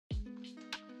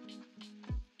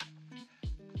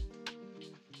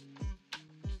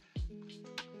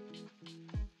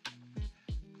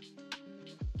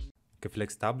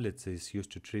Keflex tablets is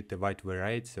used to treat a wide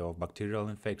variety of bacterial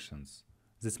infections.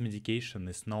 This medication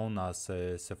is known as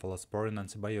a cephalosporin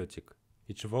antibiotic.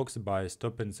 It works by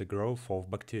stopping the growth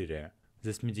of bacteria.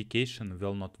 This medication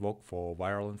will not work for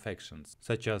viral infections,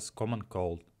 such as common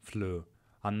cold, flu.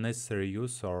 Unnecessary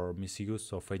use or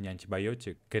misuse of any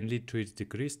antibiotic can lead to its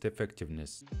decreased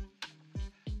effectiveness.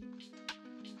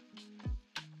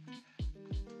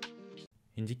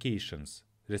 Indications: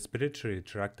 respiratory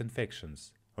tract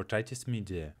infections, otitis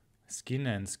media, skin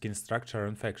and skin structure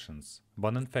infections,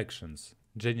 bone infections,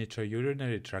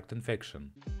 genitourinary tract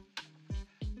infection.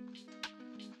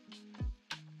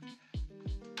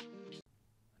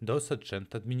 Dosage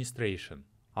and administration.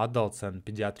 Adults and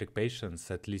pediatric patients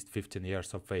at least 15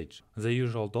 years of age. The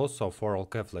usual dose of oral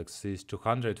Keflex is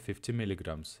 250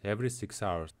 mg every 6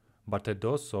 hours, but a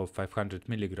dose of 500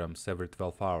 mg every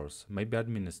 12 hours may be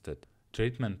administered.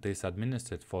 Treatment is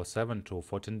administered for 7 to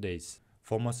 14 days.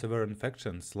 For more severe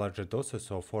infections, larger doses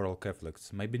of oral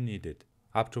Keflex may be needed,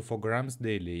 up to 4 grams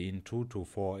daily in 2 to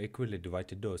 4 equally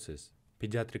divided doses.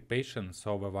 Pediatric patients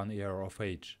over 1 year of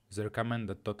age, the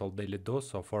recommended total daily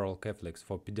dose of oral Keflex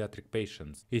for pediatric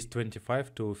patients is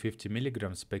 25 to 50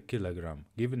 mg per kilogram,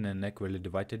 given in equally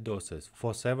divided doses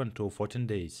for 7 to 14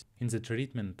 days. In the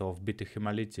treatment of beta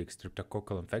hemolytic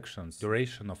streptococcal infections,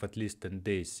 duration of at least 10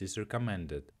 days is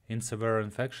recommended. In severe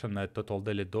infection, a total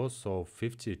daily dose of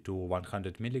 50 to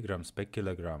 100 mg per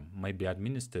kilogram may be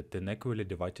administered in equally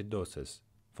divided doses.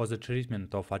 For the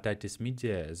treatment of otitis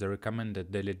media, the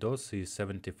recommended daily dose is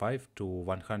 75 to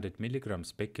 100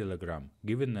 mg per kilogram,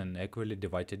 given in equally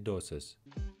divided doses.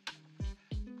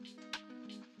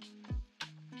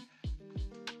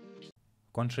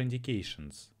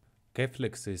 Contraindications.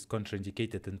 Keflex is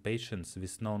contraindicated in patients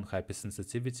with known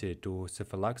hypersensitivity to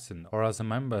cephalexin or other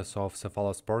members of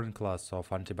cephalosporin class of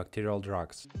antibacterial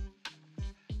drugs.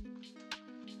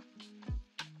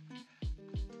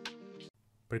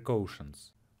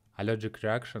 Precautions. Allergic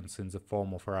reactions in the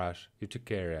form of rash,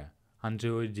 urticaria,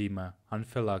 angioedema,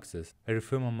 anaphylaxis,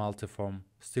 erythema multiforme,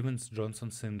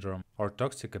 Stevens-Johnson syndrome, or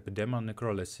toxic epidermal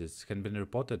necrolysis can be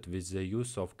reported with the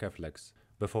use of Keflex.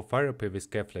 Before therapy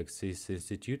with Keflex is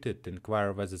instituted,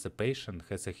 inquire whether the patient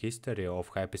has a history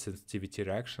of hypersensitivity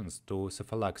reactions to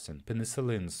cephalexin,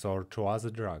 penicillins, or to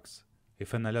other drugs.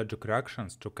 If an allergic reaction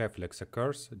to Keflex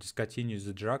occurs, discontinue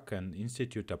the drug and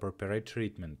institute appropriate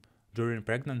treatment. During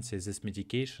pregnancy, this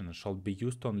medication should be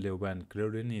used only when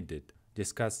clearly needed.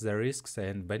 Discuss the risks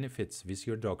and benefits with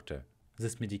your doctor.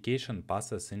 This medication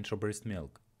passes into breast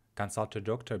milk. Consult your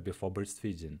doctor before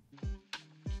breastfeeding.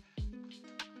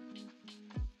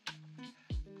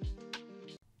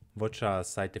 What are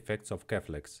side effects of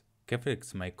Keflex?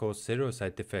 Keflex may cause serious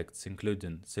side effects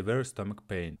including severe stomach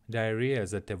pain, diarrhea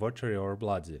that is watery or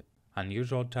bloody,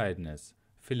 unusual tiredness,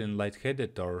 feeling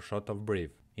lightheaded or short of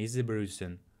breath, easy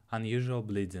bruising, unusual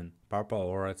bleeding, purple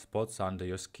or red spots under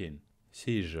your skin,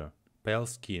 seizure, pale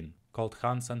skin, cold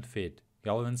hands and feet,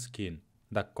 yellowing skin,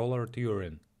 dark-colored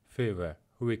urine, fever,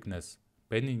 weakness,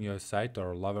 pain in your side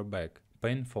or lower back,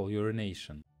 painful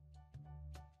urination.